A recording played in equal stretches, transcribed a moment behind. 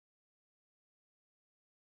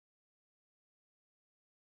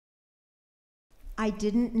I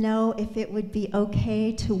didn't know if it would be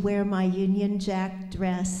okay to wear my Union Jack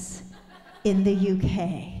dress in the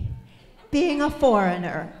UK, being a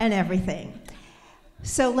foreigner and everything.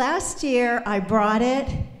 So last year I brought it,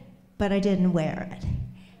 but I didn't wear it.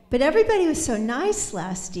 But everybody was so nice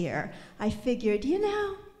last year, I figured, you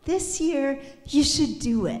know, this year you should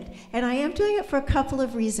do it. And I am doing it for a couple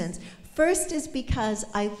of reasons. First is because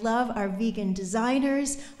I love our vegan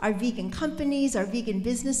designers, our vegan companies, our vegan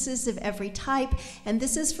businesses of every type. And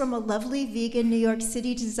this is from a lovely vegan New York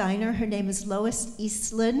City designer. Her name is Lois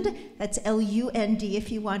Eastland. That's L-U-N-D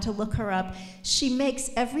if you want to look her up. She makes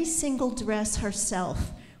every single dress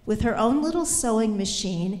herself with her own little sewing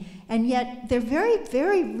machine. And yet they're very,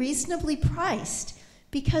 very reasonably priced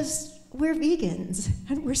because we're vegans,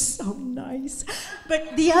 and we're so nice.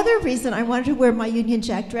 But the other reason I wanted to wear my Union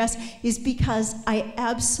Jack dress is because I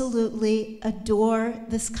absolutely adore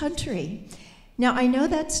this country. Now, I know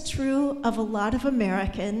that's true of a lot of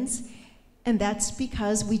Americans, and that's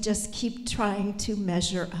because we just keep trying to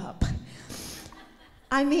measure up.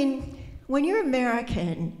 I mean, when you're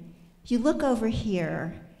American, you look over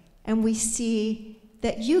here, and we see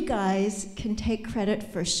that you guys can take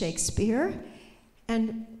credit for Shakespeare,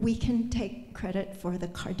 and we can take credit for the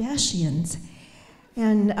Kardashians.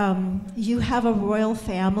 And you have a royal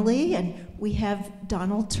family, and we have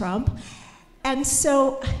Donald Trump. And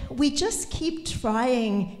so we just keep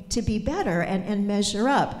trying to be better and measure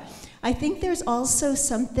up. I think there's also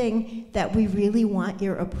something that we really want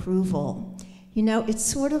your approval. You know, it's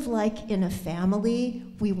sort of like in a family,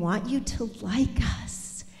 we want you to like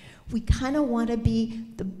us. We kind of want to be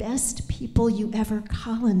the best people you ever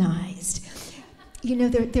colonized. You know,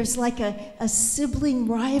 there's like a sibling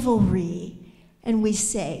rivalry, and we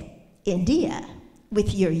say, India,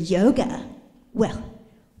 with your yoga, well,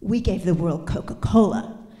 we gave the world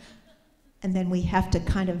Coca-Cola. And then we have to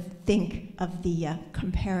kind of think of the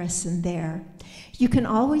comparison there. You can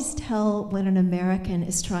always tell when an American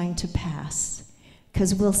is trying to pass,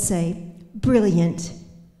 because we'll say, brilliant,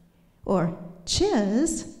 or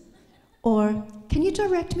cheers, or can you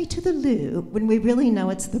direct me to the loo, when we really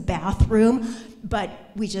know it's the bathroom, but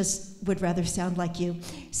we just would rather sound like you.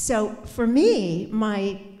 So for me,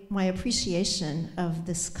 my appreciation of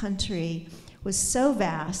this country was so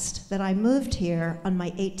vast that I moved here on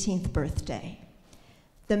my 18th birthday.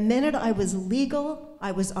 The minute I was legal,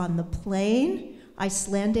 I was on the plane.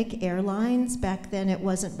 Icelandic Airlines, back then it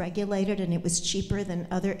wasn't regulated and it was cheaper than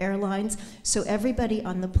other airlines, so everybody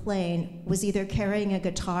on the plane was either carrying a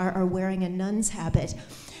guitar or wearing a nun's habit.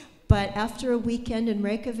 But after a weekend in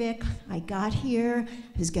Reykjavik, I got here,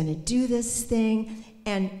 I was gonna do this thing,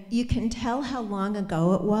 and you can tell how long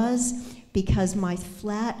ago it was because my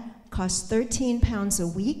flat cost 13 pounds a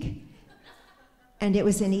week, and it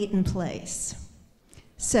was in Eaton Place.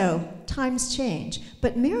 So times change,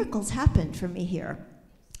 but miracles happened for me here.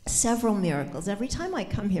 Several miracles. Every time I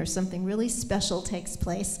come here, something really special takes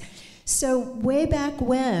place. So way back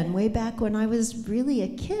when I was really a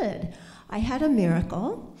kid, I had a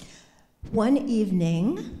miracle. One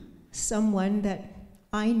evening, someone that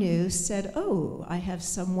I knew said, "Oh, I have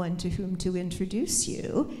someone to whom to introduce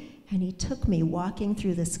you." And he took me walking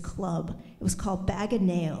through this club. It was called Bag of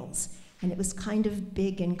Nails. And it was kind of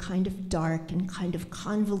big and kind of dark and kind of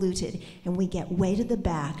convoluted. And we get way to the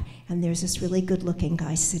back, and there's this really good-looking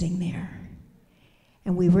guy sitting there.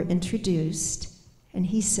 And we were introduced, and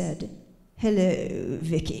he said, "Hello,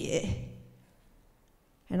 Vicky."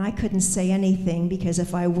 And I couldn't say anything, because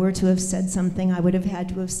if I were to have said something, I would have had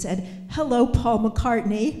to have said, "Hello, Paul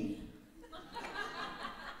McCartney."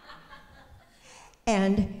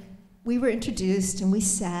 And we were introduced, and we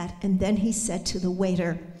sat, and then he said to the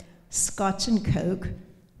waiter, "Scotch and Coke,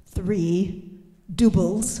 3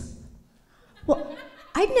 doubles." Well,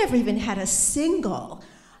 I'd never even had a single.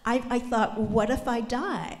 I thought, well, what if I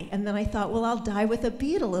die? And then I thought, well, I'll die with a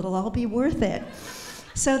Beatle, it'll all be worth it.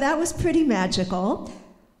 So that was pretty magical.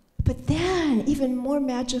 But then, even more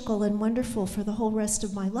magical and wonderful for the whole rest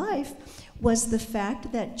of my life was the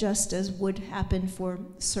fact that, just as would happen for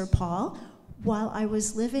Sir Paul, while I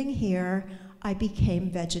was living here, I became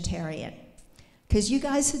vegetarian. Because you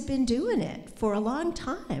guys had been doing it for a long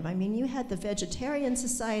time. I mean, you had the Vegetarian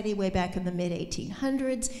Society way back in the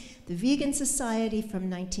mid-1800s, the Vegan Society from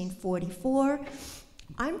 1944.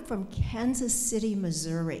 I'm from Kansas City,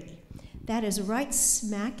 Missouri. That is right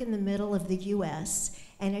smack in the middle of the US,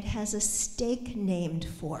 and it has a steak named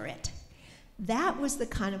for it. That was the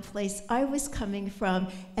kind of place I was coming from,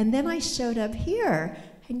 and then I showed up here,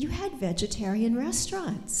 and you had vegetarian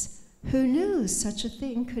restaurants. Who knew such a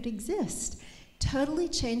thing could exist? Totally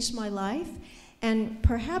changed my life, And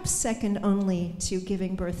perhaps second only to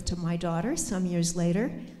giving birth to my daughter some years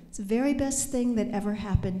later, it's the very best thing that ever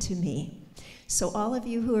happened to me. So all of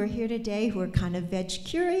you who are here today who are kind of veg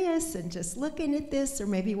curious and just looking at this or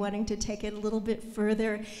maybe wanting to take it a little bit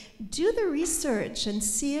further, do the research and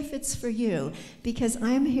see if it's for you, because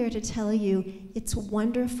I'm here to tell you it's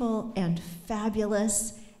wonderful and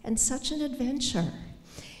fabulous and such an adventure.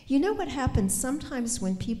 You know what happens sometimes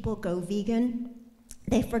when people go vegan?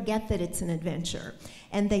 They forget that it's an adventure,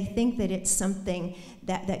 and they think that it's something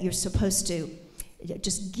that you're supposed to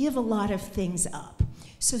just give a lot of things up.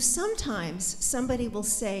 So sometimes somebody will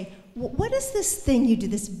say, what is this thing you do,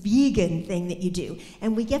 this vegan thing that you do?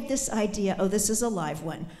 And we get this idea, oh, this is a live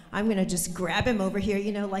one. I'm going to just grab him over here,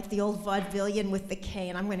 you know, like the old vaudevillian with the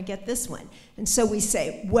cane. I'm going to get this one. And so we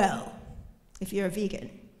say, well, if you're a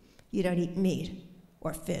vegan, you don't eat meat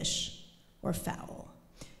or fish or fowl.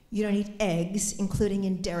 You don't eat eggs, including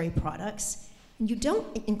in dairy products. And you don't,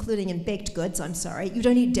 including in baked goods, I'm sorry. You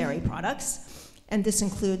don't eat dairy products. And this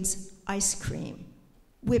includes ice cream,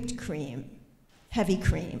 whipped cream, heavy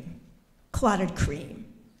cream, clotted cream,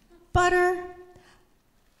 butter,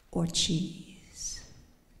 or cheese.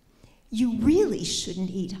 You really shouldn't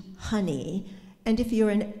eat honey, and if you're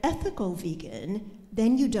an ethical vegan,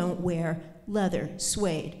 then you don't wear leather,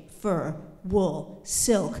 suede, fur, wool,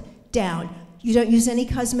 silk, down. You don't use any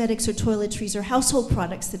cosmetics or toiletries or household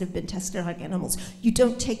products that have been tested on animals. You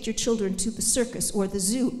don't take your children to the circus or the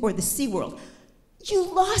zoo or the SeaWorld.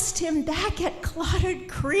 You lost him back at clotted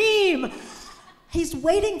cream. He's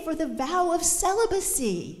waiting for the vow of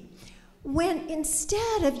celibacy. When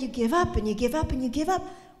instead of you give up and you give up and you give up,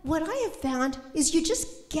 what I have found is you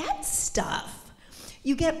just get stuff.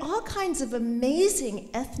 You get all kinds of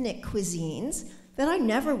amazing ethnic cuisines that I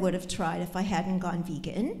never would have tried if I hadn't gone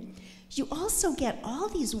vegan. You also get all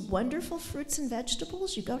these wonderful fruits and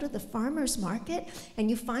vegetables. You go to the farmer's market and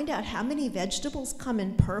you find out how many vegetables come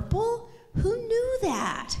in purple. Who knew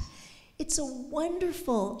that? It's a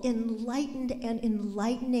wonderful, enlightened, and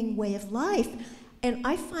enlightening way of life. And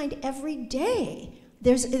I find every day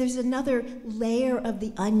there's another layer of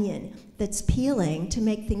the onion that's peeling to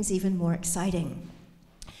make things even more exciting.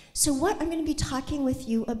 So what I'm going to be talking with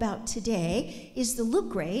you about today is the look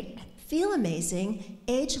great, feel amazing,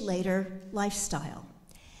 age later lifestyle.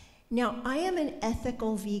 Now, I am an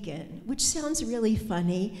ethical vegan, which sounds really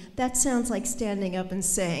funny. That sounds like standing up and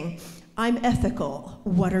saying, I'm ethical,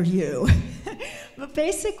 what are you? But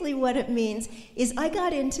basically what it means is I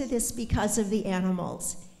got into this because of the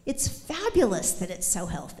animals. It's fabulous that it's so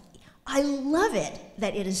healthy. I love it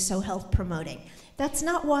that it is so health promoting. That's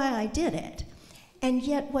not why I did it. And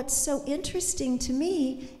yet what's so interesting to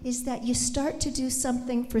me is that you start to do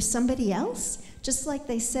something for somebody else, just like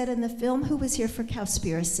they said in the film, Who Was Here for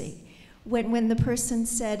Cowspiracy? When the person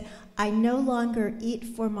said, I no longer eat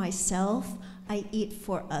for myself, I eat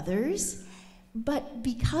for others. But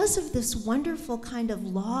because of this wonderful kind of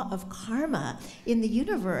law of karma in the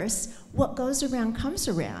universe, what goes around comes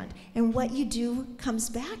around, and what you do comes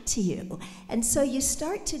back to you. And so you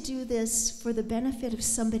start to do this for the benefit of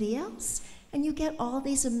somebody else, and you get all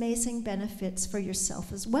these amazing benefits for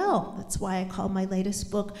yourself as well. That's why I call my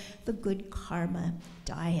latest book The Good Karma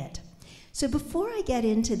Diet. So before I get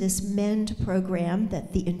into this MEND program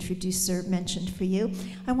that the introducer mentioned for you,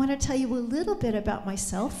 I want to tell you a little bit about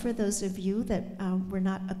myself for those of you that were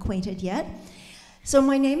not acquainted yet. So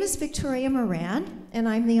my name is Victoria Moran, and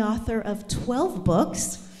I'm the author of 12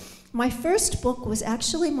 books. My first book was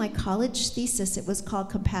actually my college thesis. It was called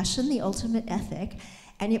Compassion, the Ultimate Ethic,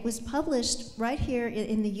 and it was published right here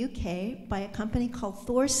in the UK by a company called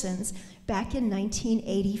Thorson's back in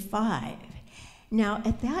 1985. Now,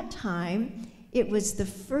 at that time, it was the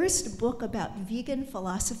first book about vegan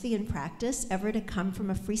philosophy and practice ever to come from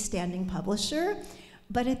a freestanding publisher.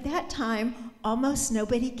 But at that time, almost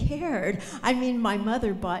nobody cared. I mean, my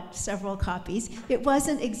mother bought several copies. It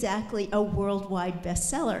wasn't exactly a worldwide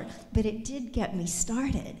bestseller, but it did get me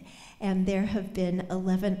started. And there have been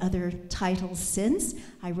 11 other titles since.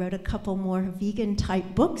 I wrote a couple more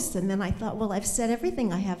vegan-type books, and then I thought, well, I've said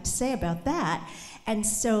everything I have to say about that. And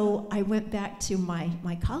so I went back to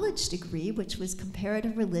my college degree, which was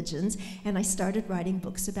comparative religions, and I started writing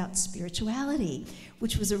books about spirituality,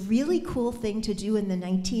 which was a really cool thing to do in the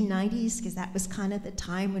 1990s, because that was kind of the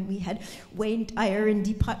time when we had Wayne Dyer and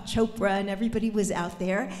Deepak Chopra, and everybody was out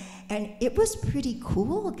there. And it was pretty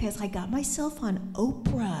cool, because I got myself on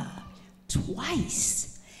Oprah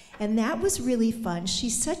twice. And that was really fun.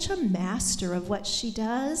 She's such a master of what she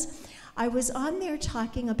does. I was on there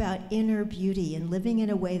talking about inner beauty and living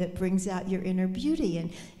in a way that brings out your inner beauty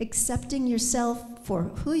and accepting yourself for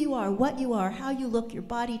who you are, what you are, how you look, your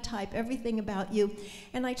body type, everything about you.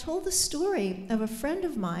 And I told the story of a friend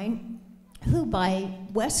of mine who by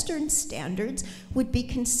Western standards would be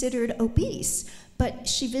considered obese. But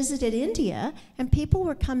she visited India, and people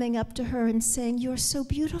were coming up to her and saying, "You're so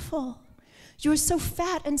beautiful. You're so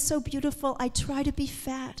fat and so beautiful. I try to be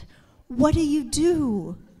fat. What do you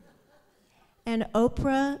do?" And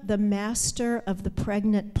Oprah, the master of the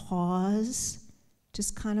pregnant pause,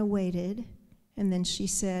 just kind of waited, and then she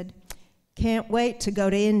said, "Can't wait to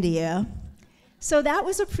go to India." So that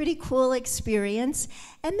was a pretty cool experience.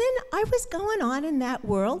 And then I was going on in that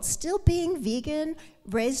world, still being vegan,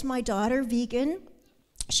 raised my daughter vegan.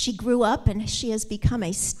 She grew up and she has become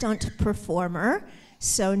a stunt performer,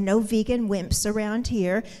 so no vegan wimps around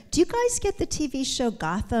here. Do you guys get the TV show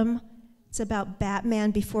Gotham? It's about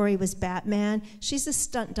Batman before he was Batman. She's a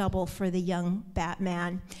stunt double for the young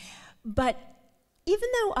Batman. But even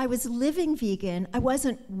though I was living vegan, I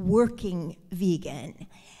wasn't working vegan.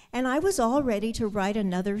 And I was all ready to write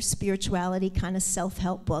another spirituality kind of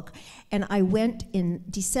self-help book. And I went in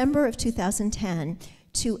December of 2010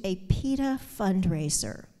 to a PETA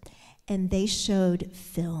fundraiser. And they showed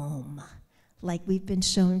film, like we've been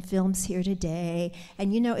shown films here today.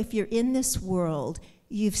 And you know, if you're in this world,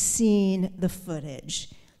 you've seen the footage.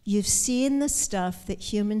 You've seen the stuff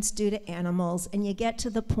that humans do to animals, and you get to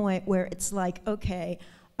the point where it's like, okay,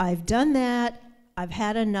 I've done that, I've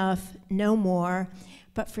had enough, no more.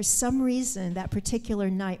 But for some reason, that particular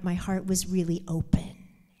night, my heart was really open.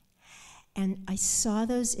 And I saw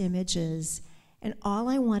those images, and all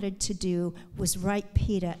I wanted to do was write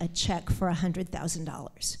PETA a check for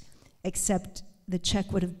 $100,000, except the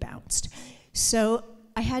check would have bounced. So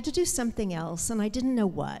I had to do something else, and I didn't know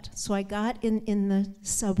what. So I got in the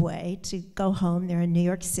subway to go home there in New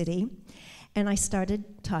York City, and I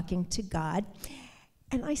started talking to God.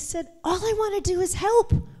 And I said, all I want to do is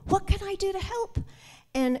help. What can I do to help?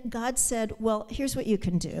 And God said, well, here's what you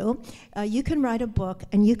can do. You can write a book,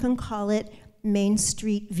 and you can call it Main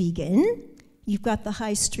Street Vegan. You've got the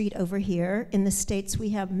High Street over here. In the States, we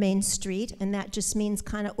have Main Street, and that just means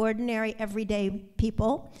kind of ordinary, everyday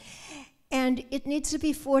people. And it needs to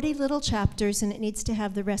be 40 little chapters, and it needs to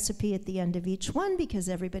have the recipe at the end of each one, because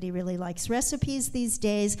everybody really likes recipes these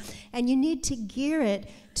days. And you need to gear it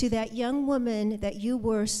to that young woman that you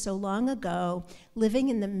were so long ago, living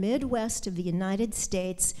in the Midwest of the United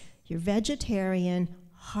States. You're vegetarian,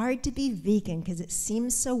 hard to be vegan because it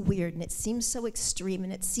seems so weird, and it seems so extreme,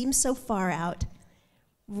 and it seems so far out.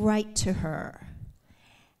 Write to her.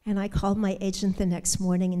 And I called my agent the next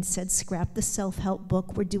morning and said, scrap the self-help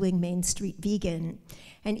book, we're doing Main Street Vegan.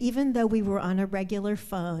 And even though we were on a regular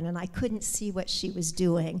phone and I couldn't see what she was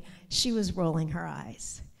doing, she was rolling her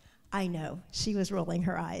eyes. I know, she was rolling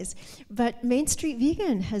her eyes. But Main Street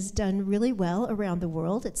Vegan has done really well around the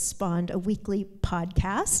world. It's spawned a weekly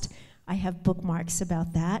podcast. I have bookmarks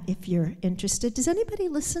about that if you're interested. Does anybody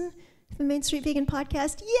listen to the Main Street Vegan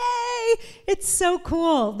podcast? Yay! It's so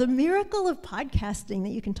cool. The miracle of podcasting, that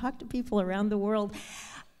you can talk to people around the world.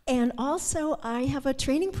 And also, I have a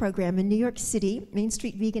training program in New York City, Main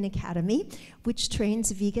Street Vegan Academy, which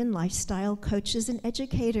trains vegan lifestyle coaches and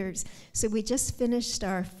educators. So we just finished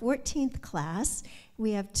our 14th class.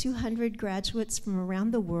 We have 200 graduates from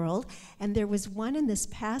around the world, and there was one in this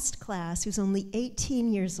past class who's only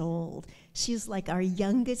 18 years old. She's like our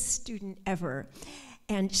youngest student ever.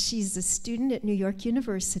 And she's a student at New York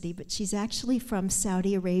University, but she's actually from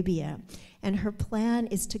Saudi Arabia. And her plan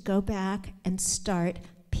is to go back and start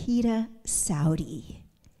PETA Saudi.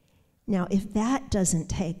 Now, if that doesn't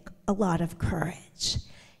take a lot of courage,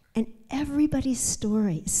 and everybody's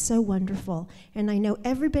story is so wonderful, and I know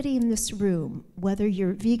everybody in this room, whether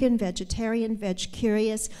you're vegan, vegetarian,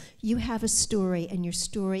 veg-curious, you have a story, and your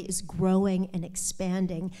story is growing and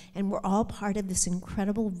expanding, and we're all part of this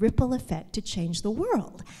incredible ripple effect to change the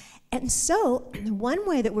world. And so, one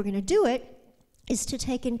way that we're going to do it is to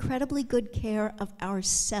take incredibly good care of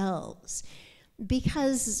ourselves,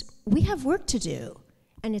 because we have work to do,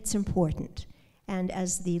 and it's important. And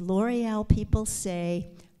as the L'Oreal people say,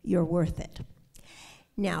 you're worth it.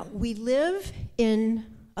 Now, we live in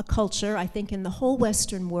a culture, I think in the whole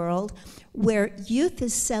Western world, where youth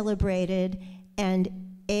is celebrated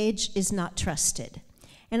and age is not trusted.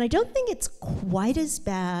 And I don't think it's quite as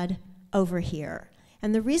bad over here.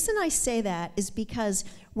 And the reason I say that is because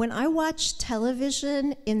when I watch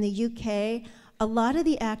television in the UK, a lot of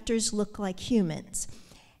the actors look like humans.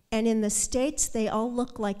 And in the States, they all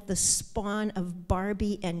look like the spawn of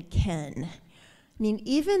Barbie and Ken. mean,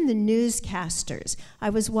 even the newscasters. I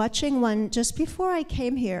was watching one just before I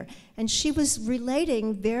came here, and she was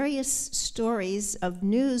relating various stories of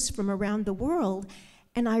news from around the world,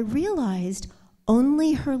 and I realized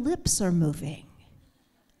only her lips are moving.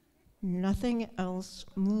 Nothing else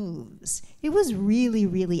moves. It was really,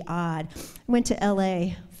 really odd. I went to LA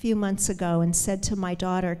a few months ago and said to my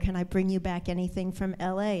daughter, "Can I bring you back anything from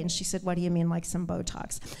LA?" And she said, "What do you mean, like some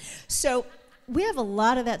Botox?" So we have a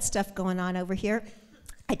lot of that stuff going on over here.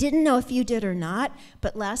 I didn't know if you did or not,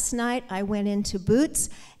 but last night I went into Boots,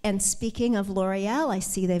 and speaking of L'Oreal, I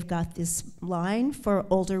see they've got this line for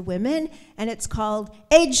older women, and it's called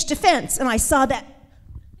Age Defense, and I saw that.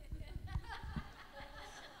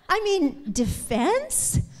 I mean,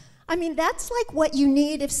 defense? I mean, that's like what you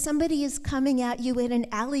need if somebody is coming at you in an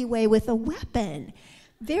alleyway with a weapon.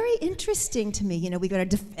 Very interesting to me. You know, we got to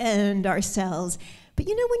defend ourselves. But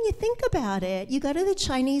you know, when you think about it, you go to the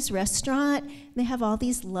Chinese restaurant, and they have all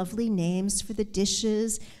these lovely names for the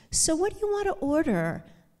dishes. So what do you want to order?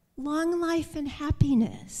 Long life and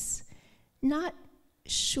happiness, not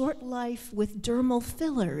short life with dermal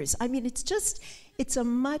fillers. I mean, it's a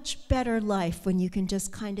much better life when you can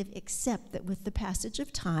just kind of accept that with the passage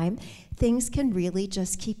of time, things can really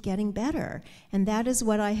just keep getting better. And that is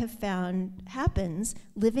what I have found happens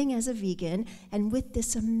living as a vegan and with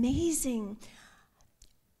this amazing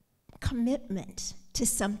commitment to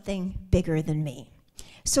something bigger than me.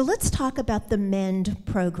 So let's talk about the MEND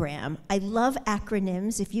program. I love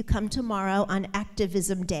acronyms. If you come tomorrow on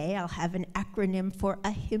Activism Day, I'll have an acronym for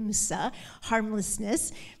ahimsa,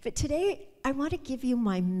 harmlessness. But today, I want to give you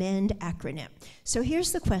my MEND acronym. So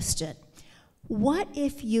here's the question. What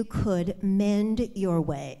if you could mend your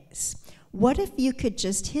ways? What if you could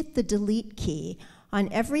just hit the delete key on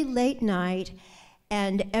every late night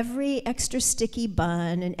and every extra sticky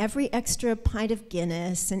bun, and every extra pint of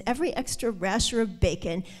Guinness, and every extra rasher of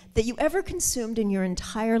bacon that you ever consumed in your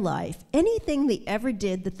entire life, anything that you ever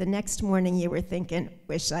did that the next morning you were thinking,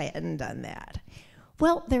 wish I hadn't done that?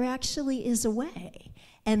 Well, there actually is a way,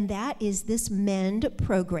 and that is this MEND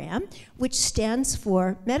program, which stands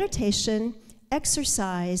for meditation,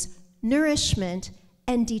 exercise, nourishment,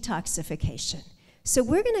 and detoxification. So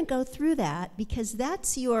we're going to go through that because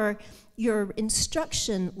that's your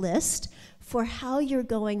instruction list for how you're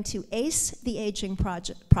going to ace the aging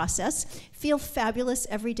process, feel fabulous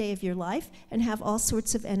every day of your life, and have all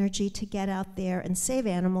sorts of energy to get out there and save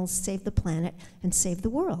animals, save the planet, and save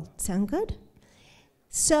the world. Sound good?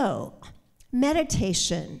 So,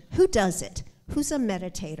 meditation. Who does it? Who's a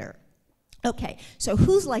meditator? Okay, so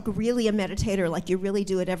who's like really a meditator, like you really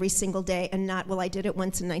do it every single day and not, well, I did it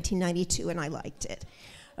once in 1992 and I liked it.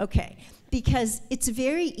 Okay, because it's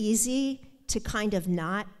very easy to kind of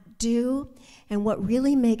not do, and what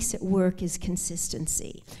really makes it work is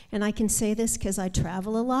consistency. And I can say this because I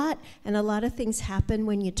travel a lot, and a lot of things happen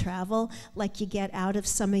when you travel, like you get out of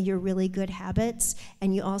some of your really good habits,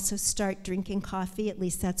 and you also start drinking coffee, at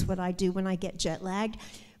least that's what I do when I get jet lagged.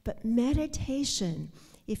 But meditation,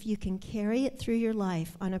 if you can carry it through your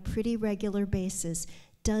life on a pretty regular basis,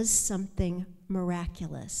 does something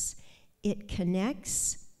miraculous. It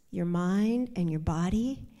connects your mind and your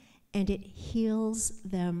body, and it heals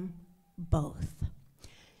them both.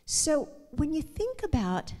 So when you think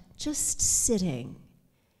about just sitting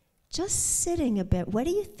a bit, what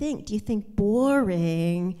do you think? Do you think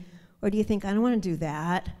boring, or do you think, I don't want to do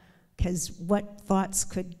that, because what thoughts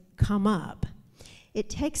could come up? It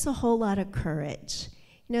takes a whole lot of courage.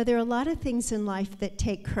 You know, there are a lot of things in life that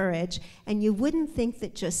take courage, and you wouldn't think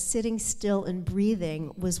that just sitting still and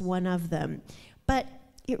breathing was one of them. But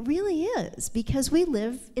it really is, because we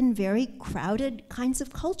live in very crowded kinds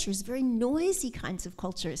of cultures, very noisy kinds of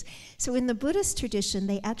cultures. So in the Buddhist tradition,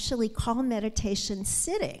 they actually call meditation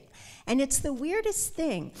sitting. And it's the weirdest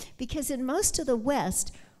thing, because in most of the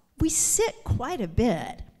West, we sit quite a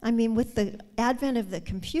bit. I mean, with the advent of the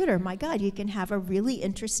computer, my God, you can have a really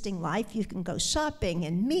interesting life. You can go shopping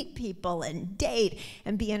and meet people and date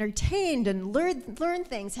and be entertained and learn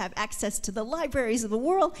things, have access to the libraries of the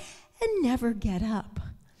world, and never get up.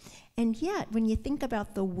 And yet, when you think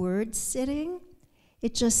about the word sitting,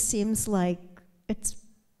 it just seems like it's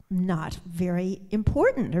not very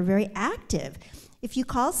important or very active. If you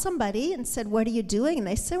call somebody and said, "What are you doing?" and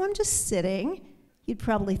they say, "Well, I'm just sitting," you'd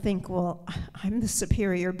probably think, well, I'm the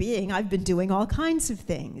superior being. I've been doing all kinds of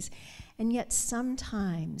things. And yet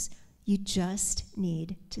sometimes you just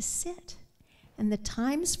need to sit. And the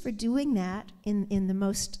times for doing that in the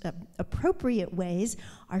most appropriate ways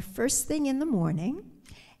are first thing in the morning,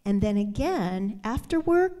 and then again after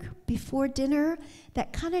work, before dinner,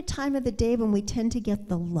 that kind of time of the day when we tend to get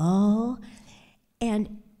the lull.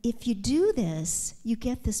 And if you do this, you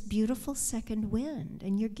get this beautiful second wind,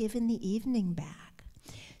 and you're given the evening back.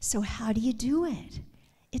 So how do you do it?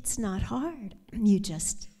 It's not hard. You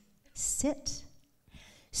just sit.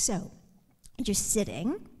 So you're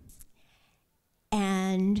sitting,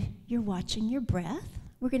 and you're watching your breath.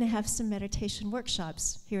 We're going to have some meditation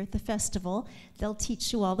workshops here at the festival. They'll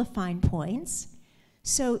teach you all the fine points.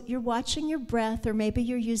 So you're watching your breath, or maybe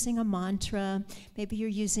you're using a mantra, maybe you're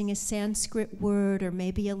using a Sanskrit word, or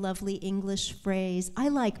maybe a lovely English phrase. I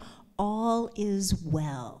like all is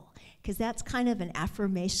well, because that's kind of an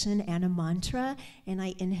affirmation and a mantra. And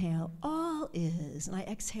I inhale, all is, and I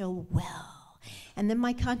exhale, well. And then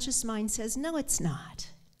my conscious mind says, no, it's not.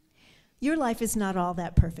 Your life is not all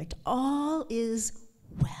that perfect. All is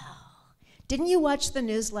well. Didn't you watch the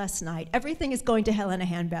news last night? Everything is going to hell in a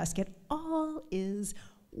handbasket. All is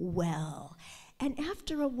well. And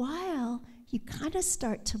after a while, you kind of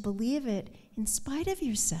start to believe it in spite of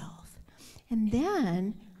yourself. And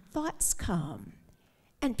then thoughts come.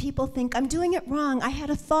 And people think, I'm doing it wrong. I had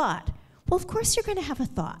a thought. Well, of course you're going to have a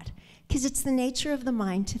thought, because it's the nature of the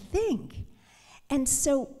mind to think. And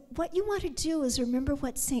so what you want to do is remember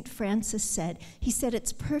what St. Francis said. He said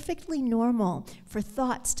it's perfectly normal for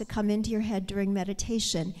thoughts to come into your head during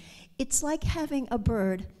meditation. It's like having a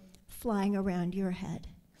bird flying around your head.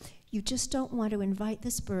 You just don't want to invite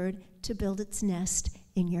this bird to build its nest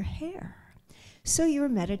in your hair. So you're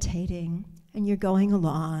meditating, and you're going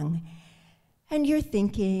along, and you're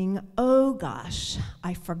thinking, oh gosh,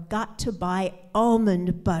 I forgot to buy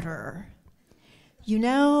almond butter. You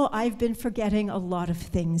know, I've been forgetting a lot of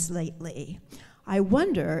things lately. I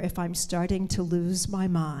wonder if I'm starting to lose my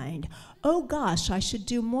mind. Oh gosh, I should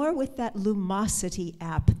do more with that Lumosity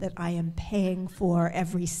app that I am paying for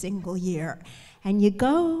every single year. And you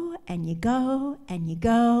go, and you go, and you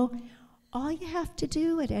go. All you have to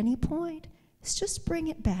do at any point is just bring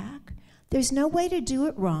it back. There's no way to do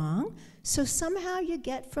it wrong. So somehow you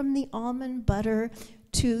get from the almond butter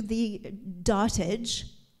to the dotage,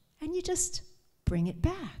 and you just bring it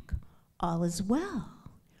back. All is well.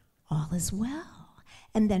 All is well.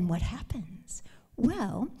 And then what happens?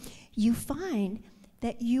 Well, you find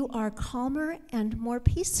that you are calmer and more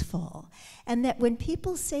peaceful. And that when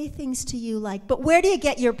people say things to you like, but where do you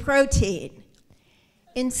get your protein?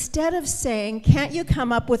 Instead of saying, can't you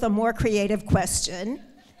come up with a more creative question?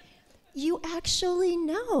 You actually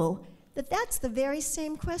know that that's the very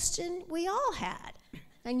same question we all had.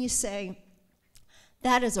 And you say,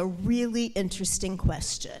 that is a really interesting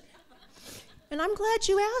question. And I'm glad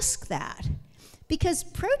you asked that, because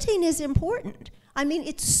protein is important. I mean,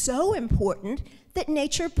 it's so important that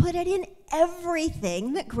nature put it in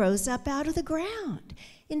everything that grows up out of the ground.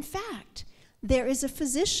 In fact, there is a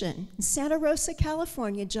physician in Santa Rosa,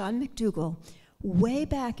 California, John McDougall, way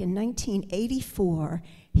back in 1984,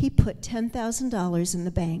 he put $10,000 in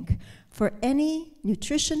the bank for any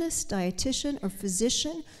nutritionist, dietitian, or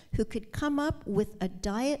physician who could come up with a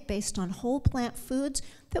diet based on whole plant foods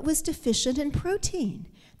that was deficient in protein.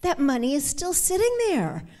 That money is still sitting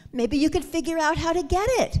there. Maybe you could figure out how to get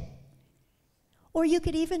it. Or you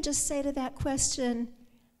could even just say to that question,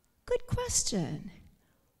 good question.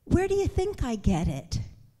 Where do you think I get it?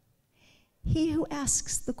 He who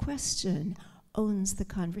asks the question owns the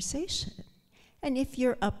conversation. And if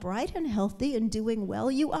you're upright and healthy and doing well,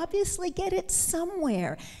 you obviously get it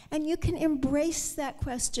somewhere. And you can embrace that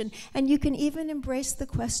question. And you can even embrace the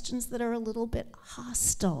questions that are a little bit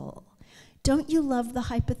hostile. Don't you love the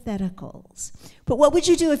hypotheticals? But what would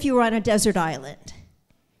you do if you were on a desert island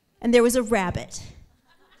and there was a rabbit?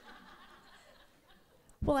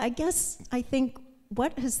 Well, I think,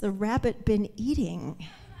 what has the rabbit been eating?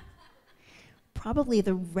 Probably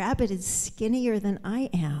the rabbit is skinnier than I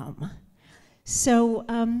am. So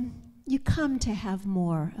you come to have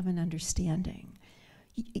more of an understanding.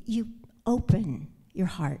 You open your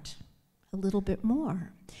heart a little bit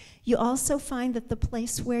more. You also find that the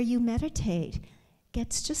place where you meditate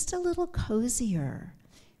gets just a little cozier.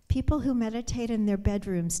 People who meditate in their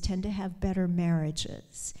bedrooms tend to have better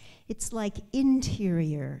marriages. It's like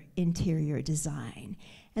interior design.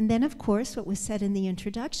 And then, of course, what was said in the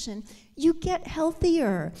introduction, you get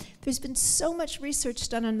healthier. There's been so much research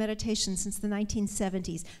done on meditation since the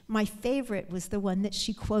 1970s. My favorite was the one that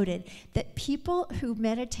she quoted, that people who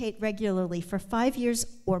meditate regularly for 5 years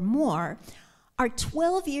or more are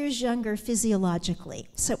 12 years younger physiologically.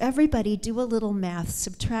 So everybody do a little math,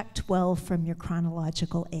 subtract 12 from your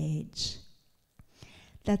chronological age.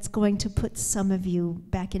 That's going to put some of you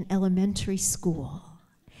back in elementary school.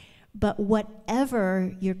 But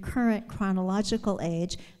whatever your current chronological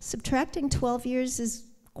age, subtracting 12 years is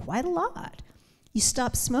quite a lot. You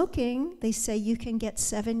stop smoking, they say you can get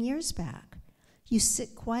 7 years back. You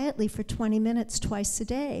sit quietly for 20 minutes twice a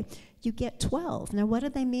day, you get 12. Now, what do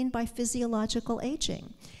they mean by physiological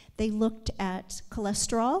aging? They looked at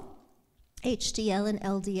cholesterol, HDL and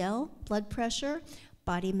LDL, blood pressure,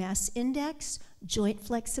 body mass index, joint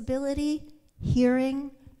flexibility,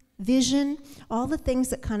 hearing, vision, all the things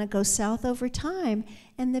that kind of go south over time.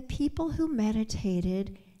 And the people who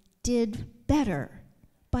meditated did better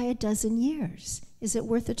by a dozen years. Is it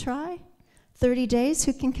worth a try? 30 days?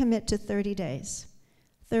 Who can commit to 30 days?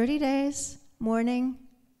 30 days, morning,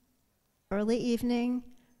 early evening,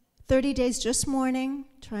 30 days just morning,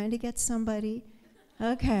 trying to get somebody.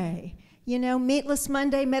 Okay. You know, Meatless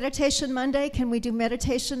Monday, Meditation Monday. Can we do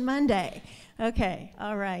Meditation Monday? Okay,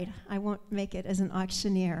 all right. I won't make it as an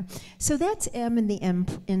auctioneer. So that's M in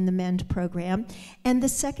the MEND program. And the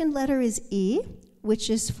second letter is E,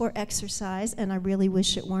 which is for exercise, and I really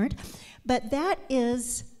wish it weren't. But that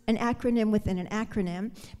is an acronym within an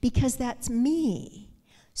acronym because that's me.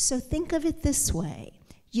 So think of it this way.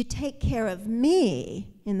 You take care of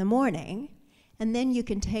me in the morning, and then you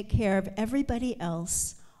can take care of everybody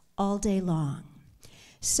else all day long.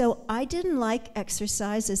 So I didn't like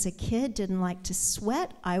exercise as a kid, didn't like to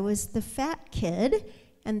sweat. I was the fat kid,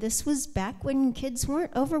 and this was back when kids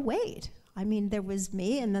weren't overweight. I mean, there was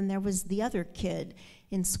me, and then there was the other kid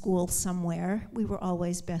in school somewhere. We were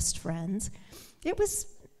always best friends. It was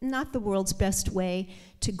not the world's best way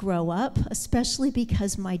to grow up, especially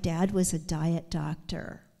because my dad was a diet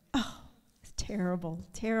doctor. Oh, terrible,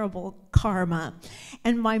 terrible karma.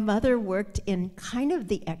 And my mother worked in kind of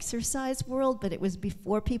the exercise world, but it was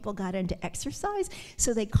before people got into exercise,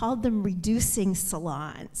 so they called them reducing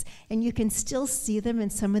salons. And you can still see them in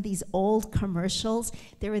some of these old commercials.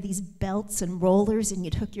 There were these belts and rollers, and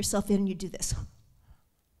you'd hook yourself in and you'd do this.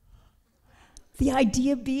 The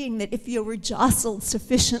idea being that if you were jostled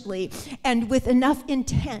sufficiently and with enough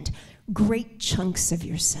intent, great chunks of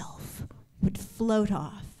yourself would float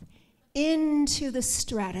off into the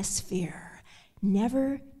stratosphere,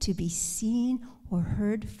 never to be seen or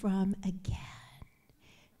heard from again.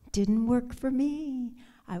 Didn't work for me.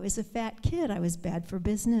 I was a fat kid. I was bad for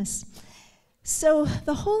business. So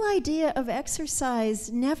the whole idea of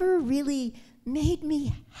exercise never really made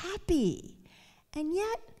me happy. And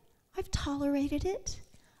yet, I've tolerated it.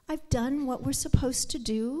 I've done what we're supposed to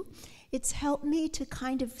do. It's helped me to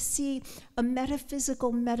kind of see a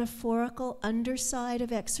metaphysical, metaphorical underside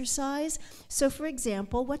of exercise. So for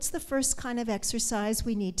example, what's the first kind of exercise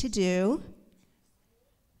we need to do?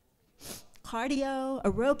 Cardio,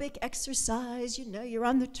 aerobic exercise. You know, you're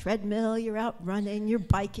on the treadmill, you're out running, you're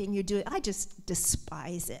biking, you're doing, I just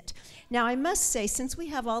despise it. Now, I must say, since we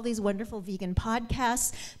have all these wonderful vegan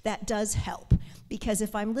podcasts, that does help. Because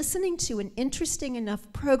if I'm listening to an interesting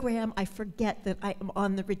enough program, I forget that I am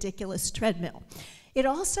on the ridiculous treadmill. It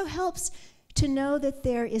also helps to know that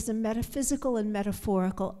there is a metaphysical and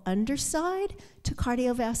metaphorical underside to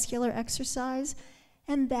cardiovascular exercise,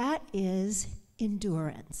 and that is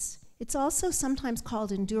endurance. It's also sometimes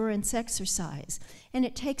called endurance exercise, and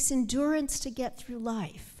it takes endurance to get through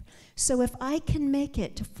life. So if I can make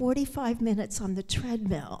it to 45 minutes on the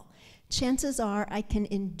treadmill, chances are I can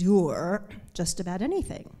endure just about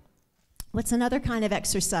anything. What's another kind of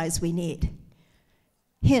exercise we need?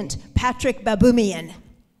 Hint, Patrick Baboumian.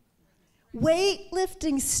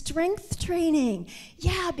 Weightlifting, strength training.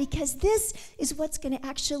 Yeah, because this is what's going to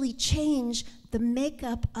actually change the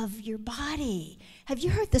makeup of your body. Have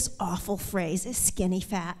you heard this awful phrase, skinny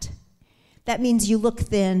fat? That means you look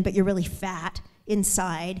thin, but you're really fat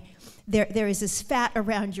inside. There is this fat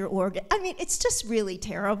around your organ. I mean, it's just really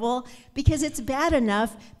terrible because it's bad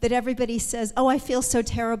enough that everybody says, oh, I feel so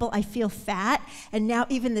terrible, I feel fat. And now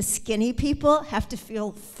even the skinny people have to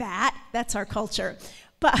feel fat. That's our culture.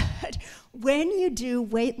 But when you do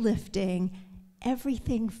weightlifting,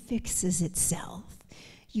 everything fixes itself.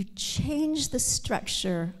 You change the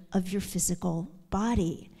structure of your physical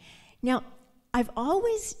body. Now, I've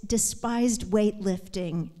always despised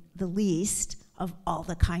weightlifting the least of all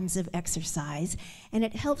the kinds of exercise, and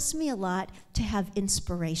it helps me a lot to have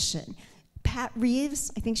inspiration. Pat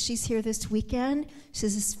Reeves, I think she's here this weekend.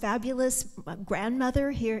 She's this fabulous grandmother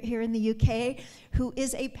here in the UK who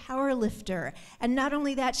is a power lifter. And not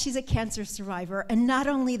only that, she's a cancer survivor. And not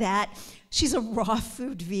only that, she's a raw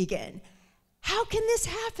food vegan. How can this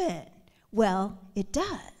happen? Well, it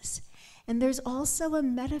does. And there's also a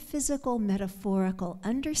metaphysical, metaphorical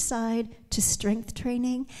underside to strength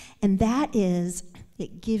training, and that is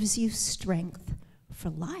it gives you strength for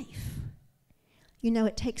life. You know,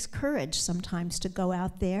 it takes courage sometimes to go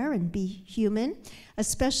out there and be human,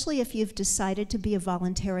 especially if you've decided to be a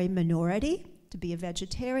voluntary minority. to be a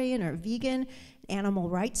vegetarian or vegan, animal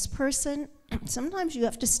rights person. Sometimes you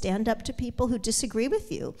have to stand up to people who disagree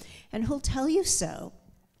with you and who'll tell you so.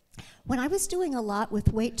 When I was doing a lot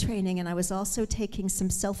with weight training and I was also taking some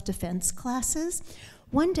self-defense classes,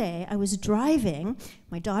 one day I was driving,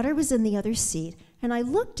 my daughter was in the other seat, and I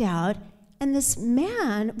looked out and this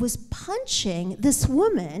man was punching this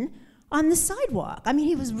woman on the sidewalk. I mean,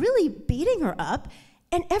 he was really beating her up,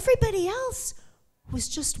 and everybody else was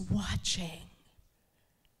just watching.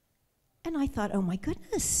 And I thought, oh my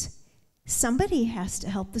goodness, somebody has to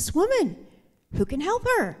help this woman. Who can help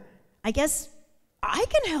her? I guess I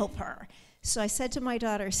can help her. So I said to my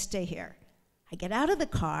daughter, stay here. I get out of the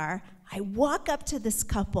car, I walk up to this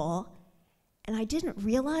couple, and I didn't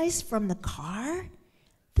realize from the car,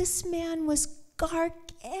 this man was gargantuan.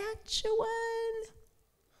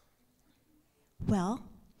 Well,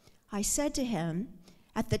 I said to him,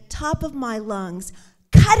 at the top of my lungs,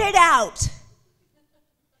 cut it out!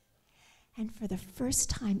 And for the first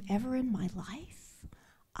time ever in my life,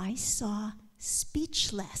 I saw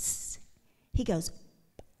speechless. He goes,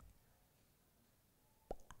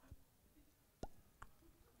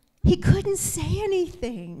 he couldn't say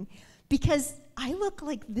anything because I look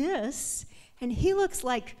like this and he looks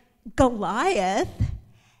like Goliath,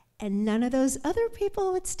 and none of those other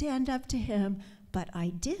people would stand up to him, but I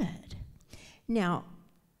did. Now,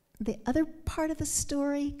 the other part of the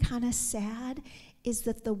story, kind of sad, is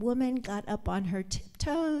that the woman got up on her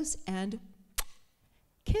tiptoes and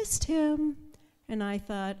kissed him. And I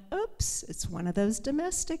thought, oops, it's one of those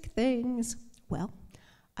domestic things. Well,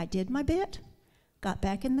 I did my bit, got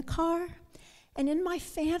back in the car, and in my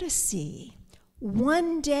fantasy,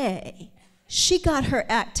 one day, she got her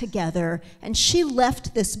act together and she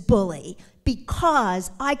left this bully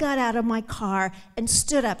because I got out of my car and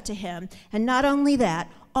stood up to him. And not only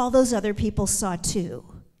that, all those other people saw too.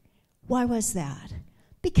 Why was that?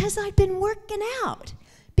 Because I'd been working out.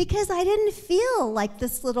 Because I didn't feel like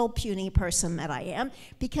this little puny person that I am.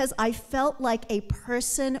 Because I felt like a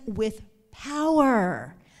person with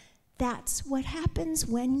power. That's what happens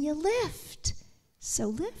when you lift. So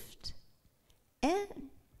lift. And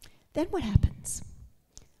then what happens?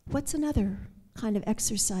 What's another kind of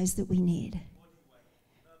exercise that we need?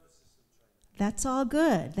 That's all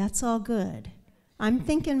good. That's all good. I'm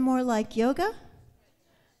thinking more like yoga,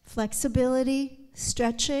 flexibility,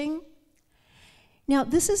 stretching. Now,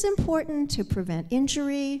 this is important to prevent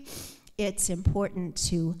injury. It's important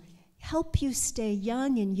to help you stay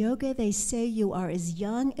young. In yoga, they say you are as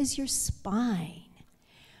young as your spine.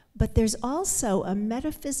 But there's also a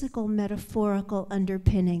metaphysical, metaphorical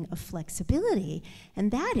underpinning of flexibility,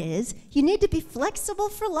 and that is you need to be flexible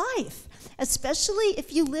for life, especially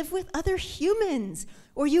if you live with other humans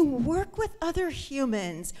or you work with other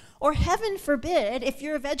humans, or heaven forbid, if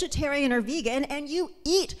you're a vegetarian or vegan and you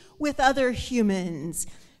eat with other humans.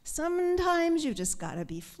 Sometimes you just gotta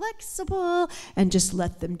be flexible and just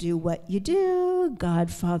let them do what you do.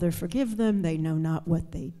 God, Father, forgive them. They know not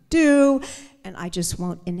what they do. And I just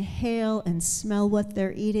won't inhale and smell what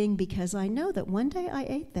they're eating because I know that one day I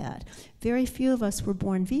ate that. Very few of us were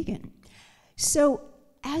born vegan. So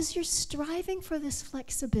as you're striving for this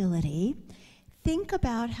flexibility, think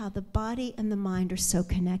about how the body and the mind are so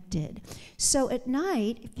connected. So at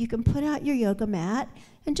night, if you can put out your yoga mat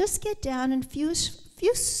and just get down and few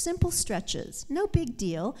simple stretches, no big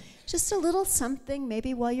deal, just a little something,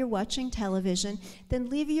 maybe while you're watching television, then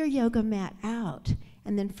leave your yoga mat out.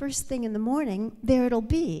 And then first thing in the morning, there it'll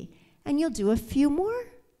be. And you'll do a few more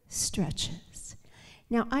stretches.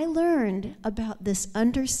 Now, I learned about this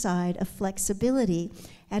underside of flexibility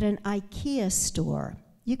at an IKEA store.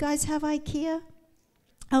 You guys have IKEA?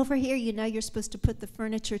 Over here, you know you're supposed to put the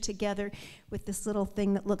furniture together with this little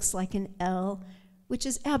thing that looks like an L, which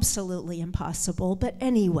is absolutely impossible, but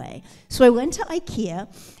anyway. So I went to IKEA,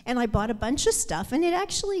 and I bought a bunch of stuff, and it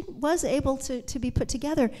actually was able to be put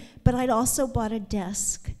together, but I'd also bought a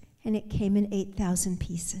desk, and it came in 8,000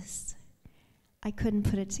 pieces. I couldn't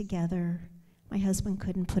put it together. My husband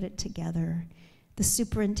couldn't put it together. The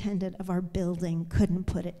superintendent of our building couldn't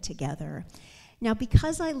put it together. Now,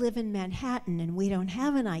 because I live in Manhattan and we don't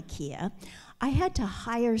have an IKEA, I had to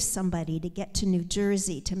hire somebody to get to New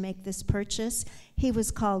Jersey to make this purchase. He was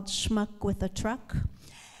called Schmuck with a Truck.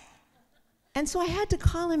 And so I had to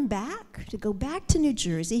call him back, to go back to New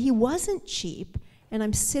Jersey. He wasn't cheap, and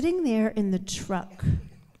I'm sitting there in the truck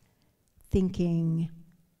thinking,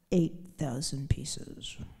 8,000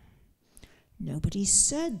 pieces. Nobody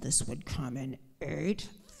said this would come in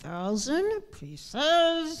 8,000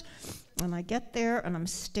 pieces. And I get there, and I'm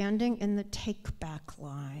standing in the take-back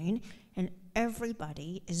line, and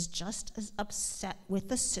everybody is just as upset with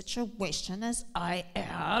the situation as I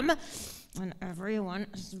am, and everyone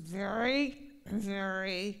is very,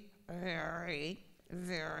 very, very,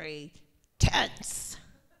 very tense.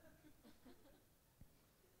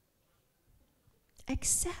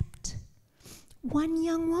 Except one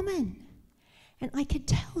young woman. And I could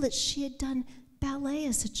tell that she had done ballet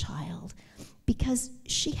as a child because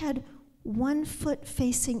she had one foot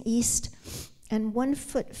facing east and one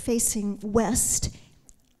foot facing west,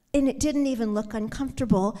 and it didn't even look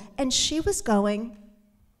uncomfortable, and she was going.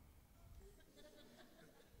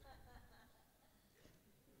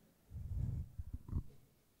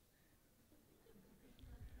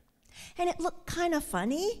 And it looked kind of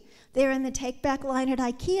funny there in the take-back line at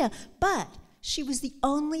IKEA, but she was the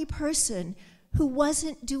only person who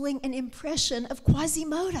wasn't doing an impression of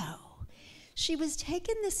Quasimodo. She was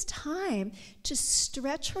taking this time to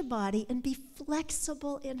stretch her body and be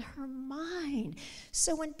flexible in her mind.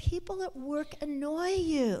 So when people at work annoy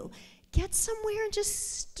you, get somewhere and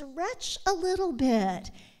just stretch a little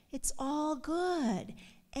bit. It's all good.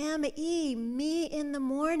 M-E, me in the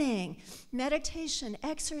morning, meditation,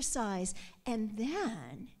 exercise, and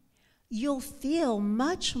then you'll feel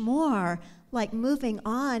much more like moving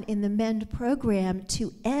on in the MEND program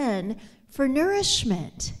to N for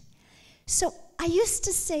nourishment. So I used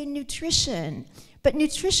to say nutrition, but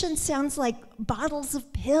nutrition sounds like bottles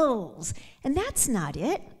of pills, and that's not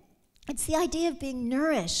it. It's the idea of being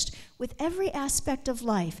nourished with every aspect of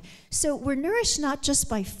life. So we're nourished not just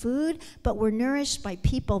by food, but we're nourished by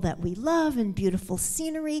people that we love and beautiful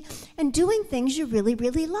scenery and doing things you really,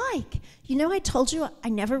 really like. You know, I told you I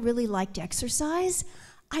never really liked exercise.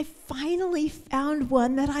 I finally found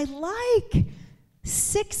one that I like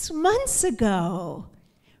 6 months ago.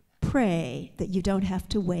 Pray that you don't have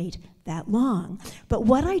to wait that long. But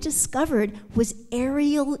what I discovered was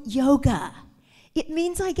aerial yoga. It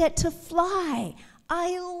means I get to fly.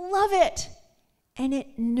 I love it. And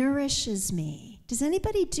it nourishes me. Does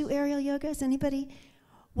anybody do aerial yoga? Is anybody?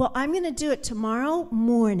 Well, I'm going to do it tomorrow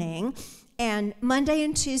morning and Monday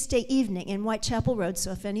and Tuesday evening in Whitechapel Road.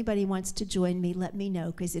 So if anybody wants to join me, let me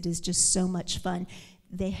know, because it is just so much fun.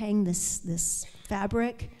 They hang this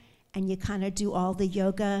fabric, and you kind of do all the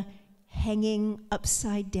yoga hanging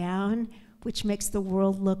upside down, which makes the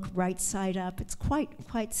world look right side up. It's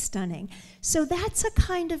quite stunning. So that's a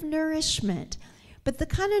kind of nourishment. But the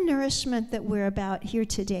kind of nourishment that we're about here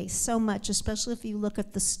today so much, especially if you look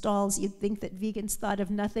at the stalls, you'd think that vegans thought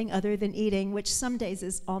of nothing other than eating, which some days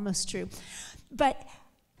is almost true. But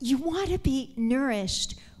you want to be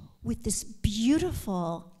nourished with this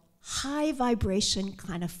beautiful, high vibration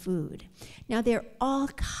kind of food. Now, there are all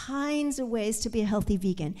kinds of ways to be a healthy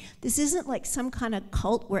vegan. This isn't like some kind of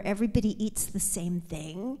cult where everybody eats the same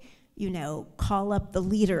thing. You know, call up the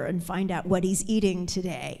leader and find out what he's eating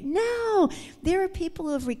today. No, there are people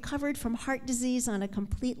who have recovered from heart disease on a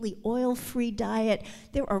completely oil-free diet.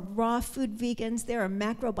 There are raw food vegans. There are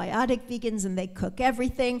macrobiotic vegans, and they cook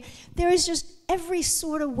everything. There is just every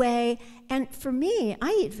sort of way. And for me,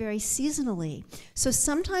 I eat very seasonally. So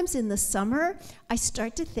sometimes in the summer, I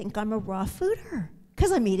start to think I'm a raw fooder,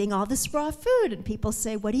 because I'm eating all this raw food. And people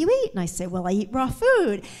say, what do you eat? And I say, well, I eat raw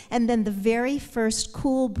food. And then the very first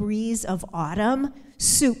cool breeze of autumn,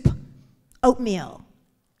 soup, oatmeal.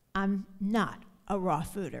 I'm not a raw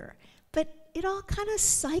fooder. But it all kind of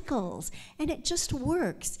cycles, and it just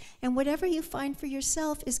works. And whatever you find for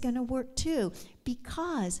yourself is going to work too,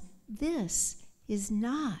 because this is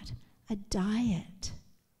not a diet.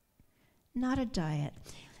 Not a diet.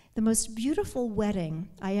 The most beautiful wedding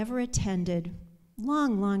I ever attended,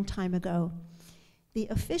 long time ago, the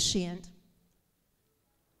officiant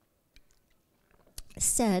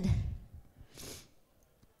said,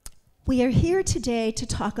 "We are here today to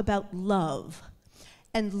talk about love.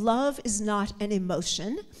 And love is not an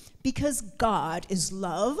emotion, because God is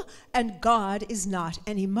love, and God is not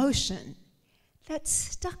an emotion." That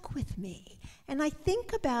stuck with me. And I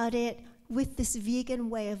think about it with this vegan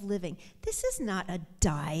way of living. This is not a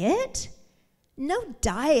diet. No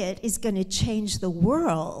diet is going to change the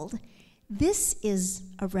world. This is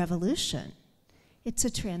a revolution. It's a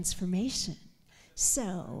transformation.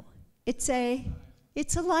 So it's a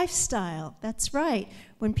lifestyle. That's right.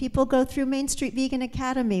 When people go through Main Street Vegan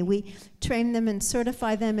Academy, we train them and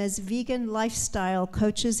certify them as vegan lifestyle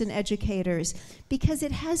coaches and educators, because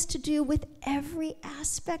it has to do with every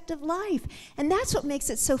aspect of life. And that's what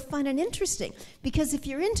makes it so fun and interesting, because if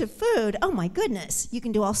you're into food, oh my goodness, you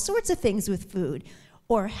can do all sorts of things with food,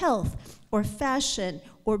 or health, or fashion,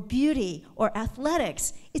 or beauty, or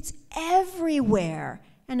athletics. It's everywhere.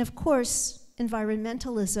 And of course,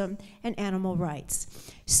 environmentalism, and animal rights.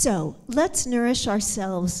 So let's nourish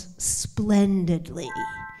ourselves splendidly.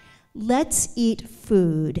 Let's eat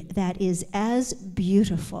food that is as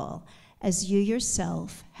beautiful as you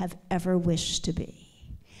yourself have ever wished to be.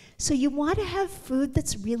 So you want to have food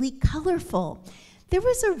that's really colorful. There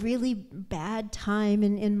was a really bad time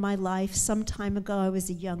in my life some time ago. I was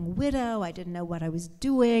a young widow. I didn't know what I was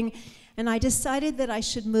doing. And I decided that I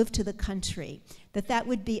should move to the country, that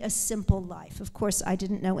would be a simple life. Of course, I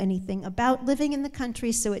didn't know anything about living in the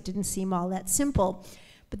country, so it didn't seem all that simple.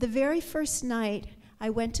 But the very first night, I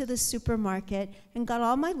went to the supermarket and got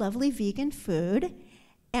all my lovely vegan food,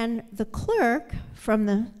 and the clerk from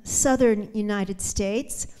the southern United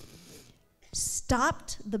States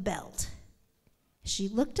stopped the belt. She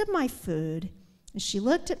looked at my food, and she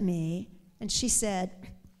looked at me, and she said,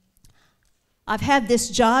 "I've had this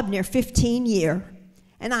job near 15 years,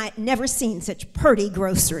 and I never seen such pretty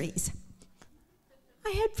groceries."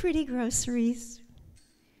 I had pretty groceries.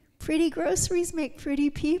 Pretty groceries make pretty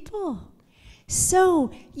people.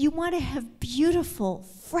 So you want to have beautiful,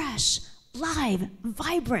 fresh, live,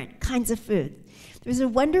 vibrant kinds of food. There's a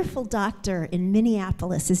wonderful doctor in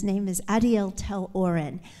Minneapolis. His name is Adiel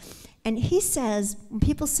Tel-Oren. And he says, when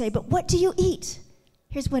people say, "But what do you eat?"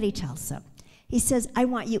 Here's what he tells them. He says, "I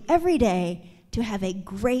want you every day to have a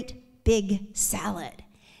great big salad."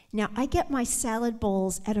 Now, I get my salad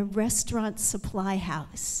bowls at a restaurant supply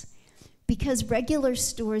house, because regular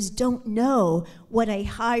stores don't know what a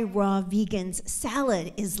high raw vegan's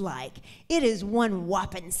salad is like. It is one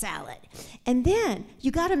whopping salad. And then you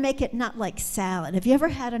gotta make it not like salad. Have you ever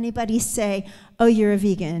had anybody say, "Oh, you're a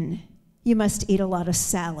vegan, you must eat a lot of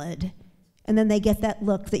salad"? And then they get that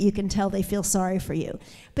look that you can tell they feel sorry for you.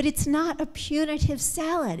 But it's not a punitive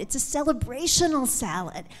salad, it's a celebrational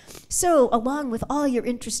salad. So along with all your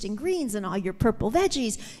interesting greens and all your purple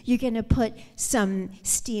veggies, you're gonna put some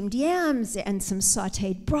steamed yams and some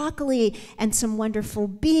sauteed broccoli and some wonderful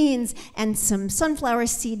beans and some sunflower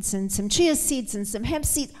seeds and some chia seeds and some hemp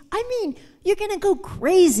seeds. I mean, you're gonna go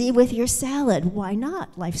crazy with your salad. Why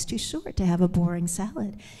not? Life's too short to have a boring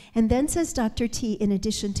salad. And then says Dr. T, in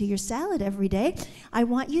addition to your salad every day, I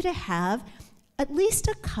want you to have at least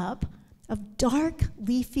a cup of dark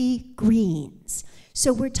leafy greens.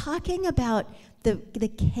 So we're talking about the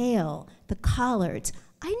kale, the collards.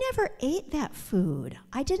 I never ate that food.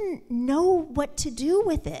 I didn't know what to do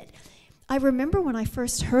with it. I remember when I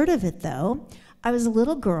first heard of it, though, I was a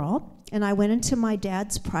little girl, and I went into my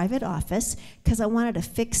dad's private office because I wanted to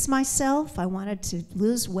fix myself. I wanted to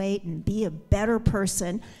lose weight and be a better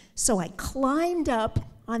person. So I climbed up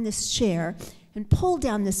on this chair and pulled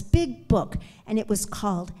down this big book, and it was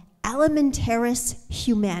called Alimentaris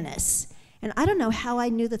Humanis. And I don't know how I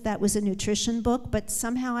knew that was a nutrition book, but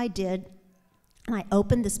somehow I did. And I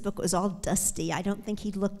opened this book. It was all dusty. I don't think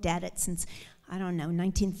he'd looked at it since, I don't know,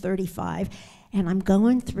 1935. And I'm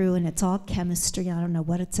going through, and it's all chemistry. I don't know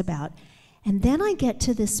what it's about. And then I get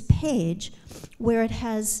to this page where it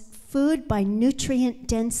has food by nutrient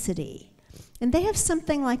density. And they have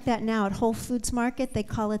something like that now at Whole Foods Market. They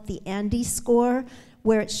call it the Andy score,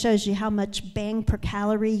 where it shows you how much bang per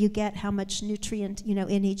calorie you get, how much nutrient,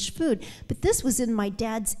 in each food. But this was in my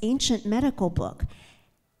dad's ancient medical book.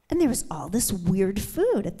 And there was all this weird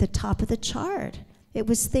food at the top of the chart. It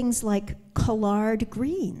was things like collard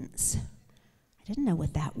greens. I didn't know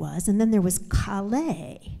what that was. And then there was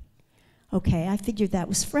calet. Okay, I figured that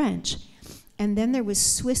was French. And then there was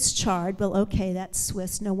Swiss chard. Well, okay, that's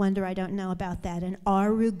Swiss. No wonder I don't know about that. And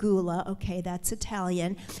arugula. Okay, that's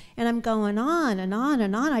Italian. And I'm going on and on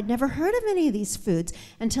and on. I'd never heard of any of these foods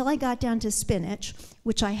until I got down to spinach,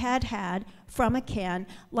 which I had from a can,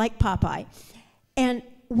 like Popeye. And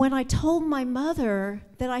when I told my mother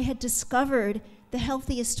that I had discovered the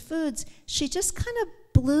healthiest foods, she just kind of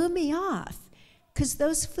blew me off, because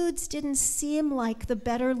those foods didn't seem like the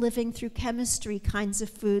better living through chemistry kinds of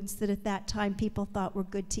foods that at that time people thought were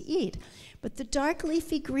good to eat. But the dark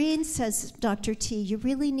leafy greens, says Dr. T, you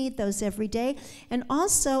really need those every day. And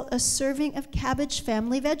also a serving of cabbage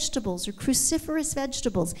family vegetables or cruciferous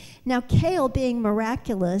vegetables. Now, kale, being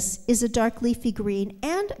miraculous, is a dark leafy green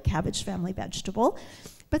and a cabbage family vegetable.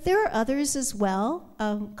 But there are others as well,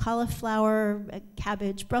 cauliflower,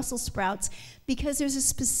 cabbage, Brussels sprouts, because there's a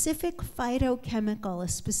specific phytochemical, a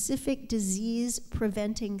specific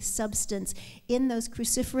disease-preventing substance in those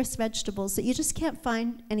cruciferous vegetables that you just can't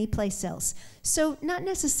find anyplace else. So not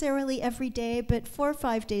necessarily every day, but 4 or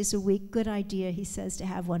 5 days a week, good idea, he says, to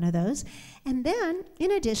have one of those. And then,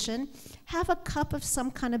 in addition, have a cup of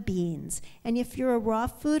some kind of beans. And if you're a raw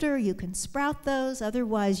fooder, you can sprout those.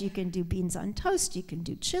 Otherwise, you can do beans on toast. You can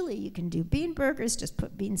do chili, you can do bean burgers, just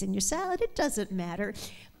put beans in your salad, it doesn't matter.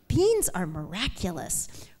 Beans are miraculous.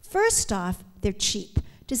 First off, they're cheap.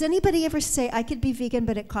 Does anybody ever say, I could be vegan,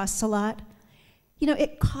 but it costs a lot? You know,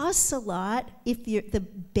 it costs a lot if the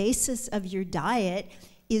basis of your diet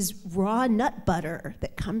is raw nut butter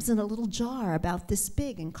that comes in a little jar about this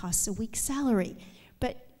big and costs a week's salary.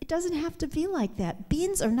 But it doesn't have to be like that.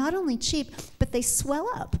 Beans are not only cheap, but they swell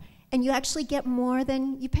up, and you actually get more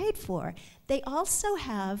than you paid for. They also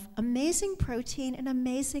have amazing protein and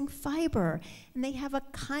amazing fiber, and they have a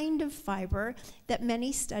kind of fiber that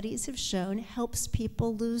many studies have shown helps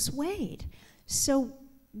people lose weight. So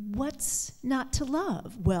what's not to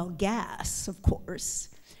love? Well, gas, of course.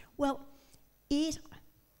 Well, eat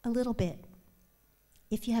a little bit.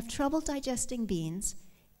 If you have trouble digesting beans,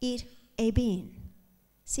 eat a bean.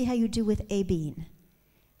 See how you do with a bean.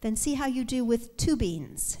 Then see how you do with 2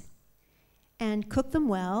 beans. And cook them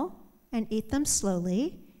well and eat them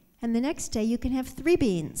slowly. And the next day you can have 3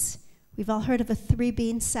 beans. We've all heard of a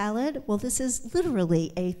 3-bean salad. Well, this is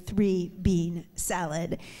literally a 3-bean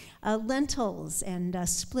salad. Lentils and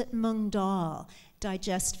split mung dal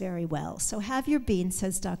digest very well. So have your beans,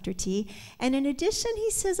 says Dr. T. And in addition,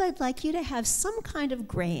 he says, I'd like you to have some kind of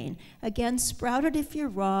grain. Again, sprouted if you're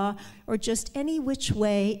raw, or just any which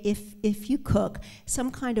way if you cook,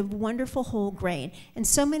 some kind of wonderful whole grain. And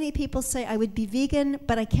so many people say, I would be vegan,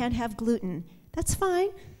 but I can't have gluten. That's fine.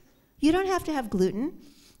 You don't have to have gluten.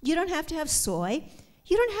 You don't have to have soy.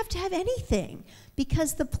 You don't have to have anything,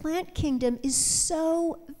 because the plant kingdom is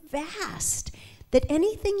so vast that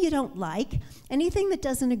anything you don't like, anything that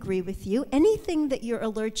doesn't agree with you, anything that you're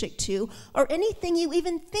allergic to, or anything you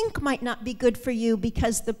even think might not be good for you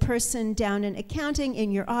because the person down in accounting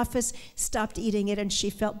in your office stopped eating it and she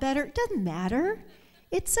felt better, it doesn't matter.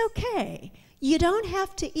 It's okay. You don't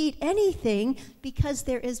have to eat anything because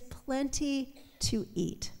there is plenty to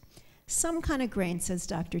eat. Some kind of grain, says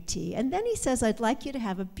Dr. T. And then he says, I'd like you to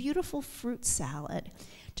have a beautiful fruit salad.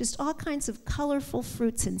 Just all kinds of colorful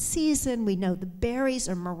fruits in season. We know the berries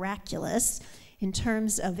are miraculous in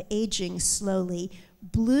terms of aging slowly.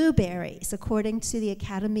 Blueberries, according to the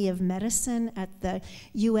Academy of Medicine at the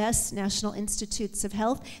U.S. National Institutes of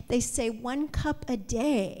Health, they say 1 cup a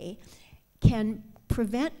day can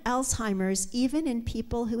prevent Alzheimer's even in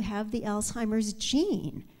people who have the Alzheimer's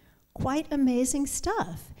gene. Quite amazing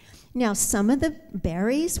stuff. Now, some of the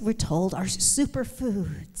berries, we're told, are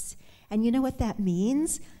superfoods. And you know what that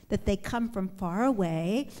means? That they come from far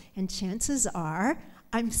away, and chances are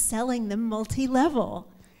I'm selling them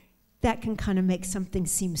multi-level. That can kind of make something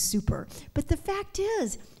seem super. But the fact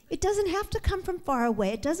is, it doesn't have to come from far away.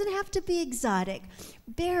 It doesn't have to be exotic.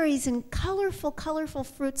 Berries and colorful, colorful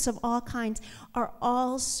fruits of all kinds are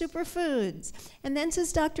all superfoods. And then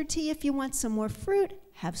says Dr. T, if you want some more fruit,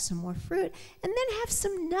 have some more fruit, and then have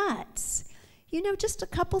some nuts. You know, just a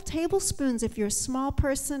couple tablespoons if you're a small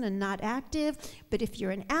person and not active, but if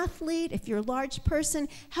you're an athlete, if you're a large person,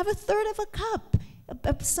 have 1/3 of a cup.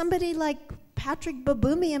 Somebody like Patrick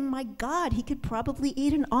Baboumian, my God, he could probably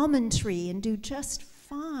eat an almond tree and do just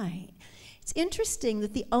fine. It's interesting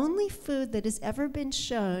that the only food that has ever been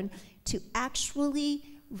shown to actually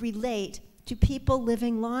relate to people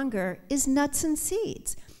living longer is nuts and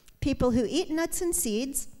seeds. People who eat nuts and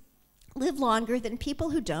seeds live longer than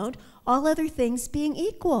people who don't, all other things being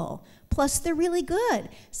equal. Plus, they're really good.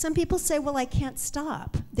 Some people say, well, I can't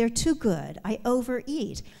stop. They're too good. I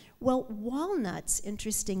overeat. Well, walnuts,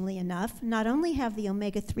 interestingly enough, not only have the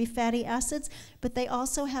omega-3 fatty acids, but they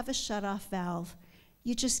also have a shut-off valve.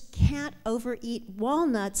 You just can't overeat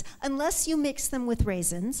walnuts unless you mix them with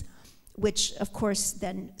raisins, which, of course,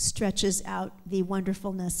 then stretches out the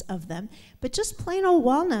wonderfulness of them. But just plain old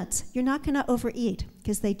walnuts, you're not going to overeat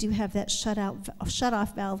because they do have that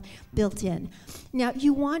shut-off valve built in. Now,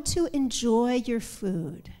 you want to enjoy your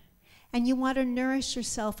food, and you want to nourish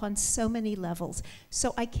yourself on so many levels.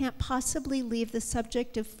 So I can't possibly leave the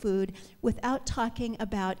subject of food without talking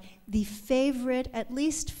about the favorite, at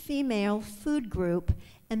least female, food group,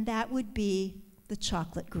 and that would be the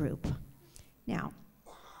chocolate group. Now,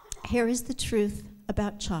 here is the truth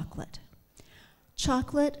about chocolate.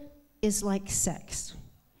 Chocolate is like sex.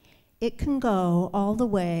 It can go all the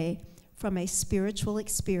way from a spiritual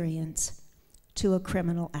experience to a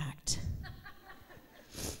criminal act.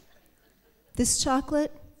 This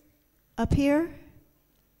chocolate up here,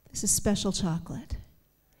 this is special chocolate.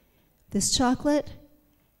 This chocolate,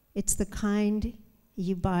 it's the kind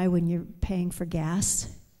you buy when you're paying for gas,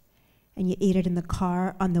 and you eat it in the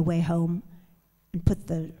car on the way home, and put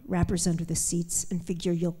the wrappers under the seats and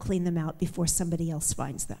figure you'll clean them out before somebody else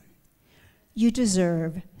finds them. You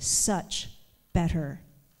deserve such better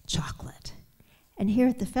chocolate. And here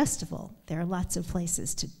at the festival, there are lots of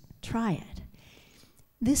places to try it.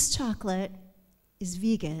 This chocolate is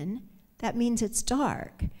vegan. That means it's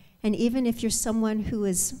dark. And even if you're someone who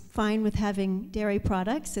is fine with having dairy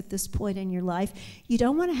products at this point in your life, you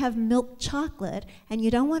don't want to have milk chocolate, and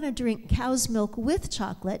you don't want to drink cow's milk with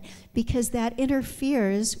chocolate, because that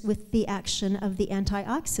interferes with the action of the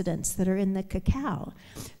antioxidants that are in the cacao.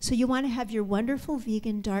 So you want to have your wonderful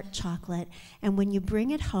vegan dark chocolate, and when you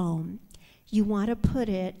bring it home, you want to put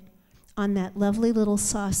it on that lovely little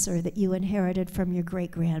saucer that you inherited from your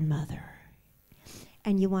great-grandmother.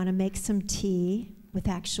 And you want to make some tea with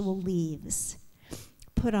actual leaves.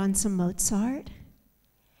 Put on some Mozart,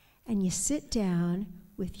 and you sit down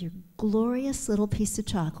with your glorious little piece of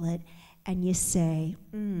chocolate, and you say,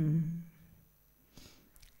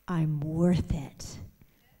 I'm worth it,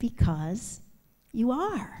 because you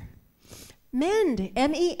are. Mend,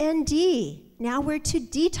 M-E-N-D. Now we're to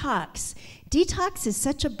detox. Detox is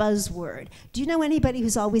such a buzzword. Do you know anybody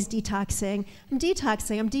who's always detoxing? I'm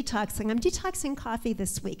detoxing coffee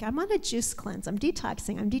this week. I'm on a juice cleanse. I'm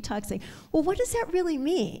detoxing. Well, what does that really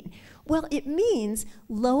mean? Well, it means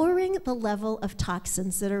lowering the level of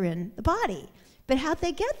toxins that are in the body. But how'd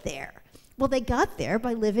they get there? Well, they got there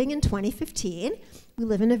by living in 2015. We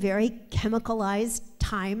live in a very chemicalized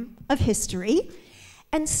time of history.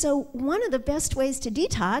 And so one of the best ways to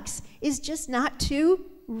detox is just not to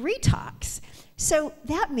retox. So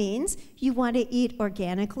that means you want to eat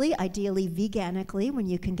organically, ideally veganically, when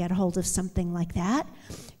you can get a hold of something like that.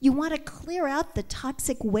 You want to clear out the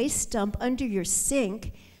toxic waste dump under your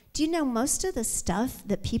sink. Do you know most of the stuff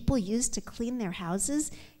that people use to clean their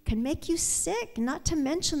houses can make you sick, not to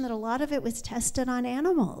mention that a lot of it was tested on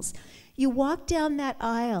animals. You walk down that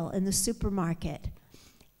aisle in the supermarket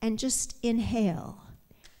and just inhale.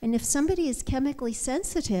 And if somebody is chemically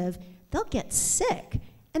sensitive, they'll get sick.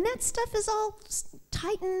 And that stuff is all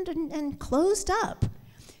tightened and closed up.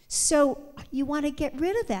 So you want to get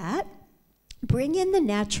rid of that. Bring in the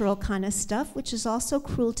natural kind of stuff, which is also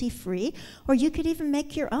cruelty-free, or you could even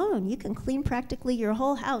make your own. You can clean practically your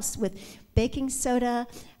whole house with baking soda,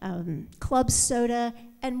 club soda,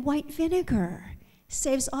 and white vinegar.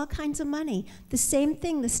 Saves all kinds of money. The same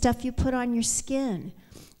thing, the stuff you put on your skin.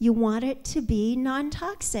 You want it to be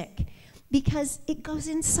non-toxic because it goes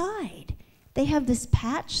inside. They have this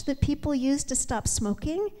patch that people use to stop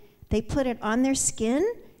smoking. They put it on their skin,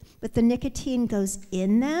 but the nicotine goes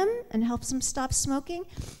in them and helps them stop smoking.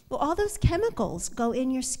 Well, all those chemicals go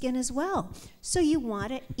in your skin as well. So you want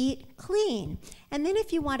to eat clean. And then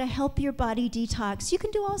if you want to help your body detox, you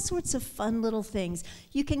can do all sorts of fun little things.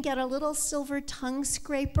 You can get a little silver tongue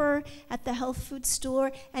scraper at the health food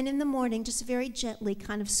store, and in the morning, just very gently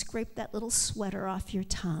kind of scrape that little sweater off your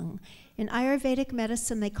tongue. In Ayurvedic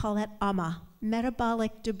medicine, they call that ama,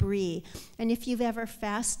 metabolic debris. And if you've ever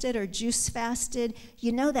fasted or juice fasted,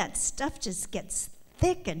 you know that stuff just gets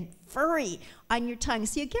thick and furry on your tongue.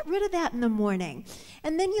 So you get rid of that in the morning.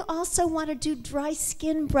 And then you also want to do dry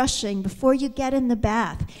skin brushing before you get in the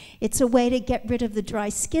bath. It's a way to get rid of the dry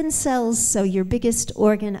skin cells so your biggest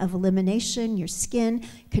organ of elimination, your skin,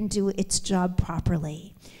 can do its job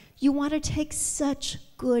properly. You want to take such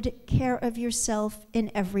good care of yourself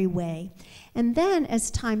in every way. And then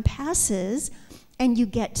as time passes and you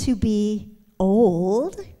get to be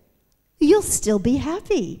old, you'll still be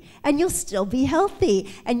happy, and you'll still be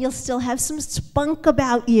healthy, and you'll still have some spunk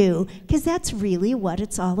about you, because that's really what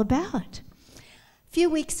it's all about. A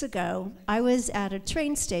few weeks ago, I was at a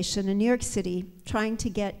train station in New York City trying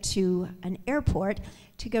to get to an airport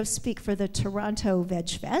to go speak for the Toronto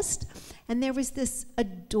VegFest, and there was this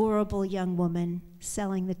adorable young woman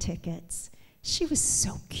selling the tickets. She was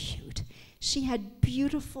so cute. She had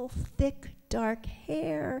beautiful, thick, dark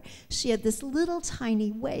hair. She had this little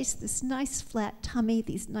tiny waist, this nice flat tummy,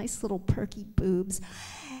 these nice little perky boobs.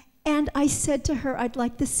 And I said to her, I'd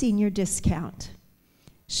like the senior discount.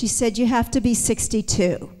 She said, you have to be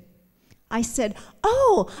 62. I said,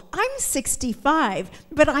 oh, I'm 65,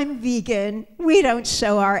 but I'm vegan. We don't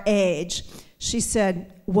show our age. She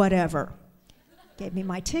said, whatever. Gave me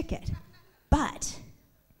my ticket. But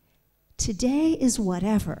today is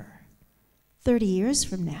whatever. 30 years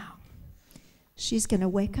from now, she's going to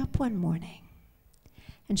wake up one morning,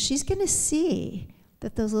 and she's going to see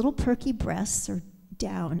that those little perky breasts are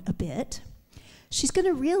down a bit. She's going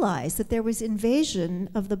to realize that there was invasion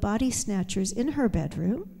of the body snatchers in her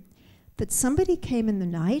bedroom, that somebody came in the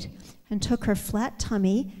night and took her flat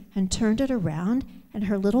tummy and turned it around, and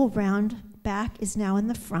her little round back is now in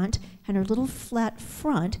the front, and her little flat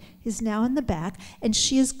front is now in the back, and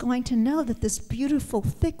she is going to know that this beautiful,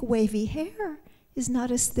 thick, wavy hair is not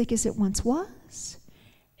as thick as it once was.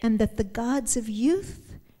 and that the gods of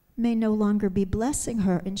youth may no longer be blessing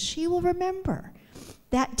her. And she will remember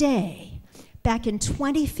that day, back in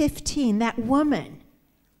 2015, that woman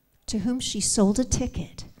to whom she sold a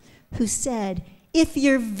ticket, who said, if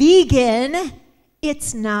you're vegan,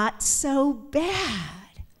 it's not so bad.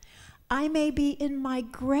 I may be in my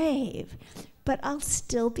grave, but I'll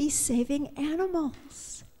still be saving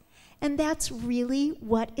animals. And that's really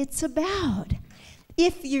what it's about.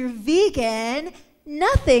 If you're vegan,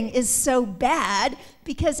 nothing is so bad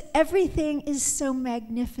because everything is so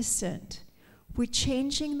magnificent. We're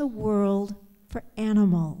changing the world for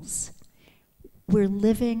animals. We're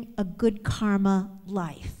living a good karma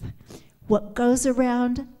life. What goes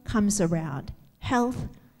around comes around. Health,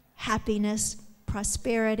 happiness,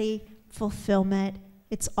 prosperity, fulfillment,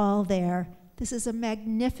 it's all there. This is a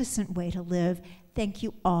magnificent way to live. Thank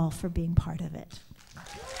you all for being part of it.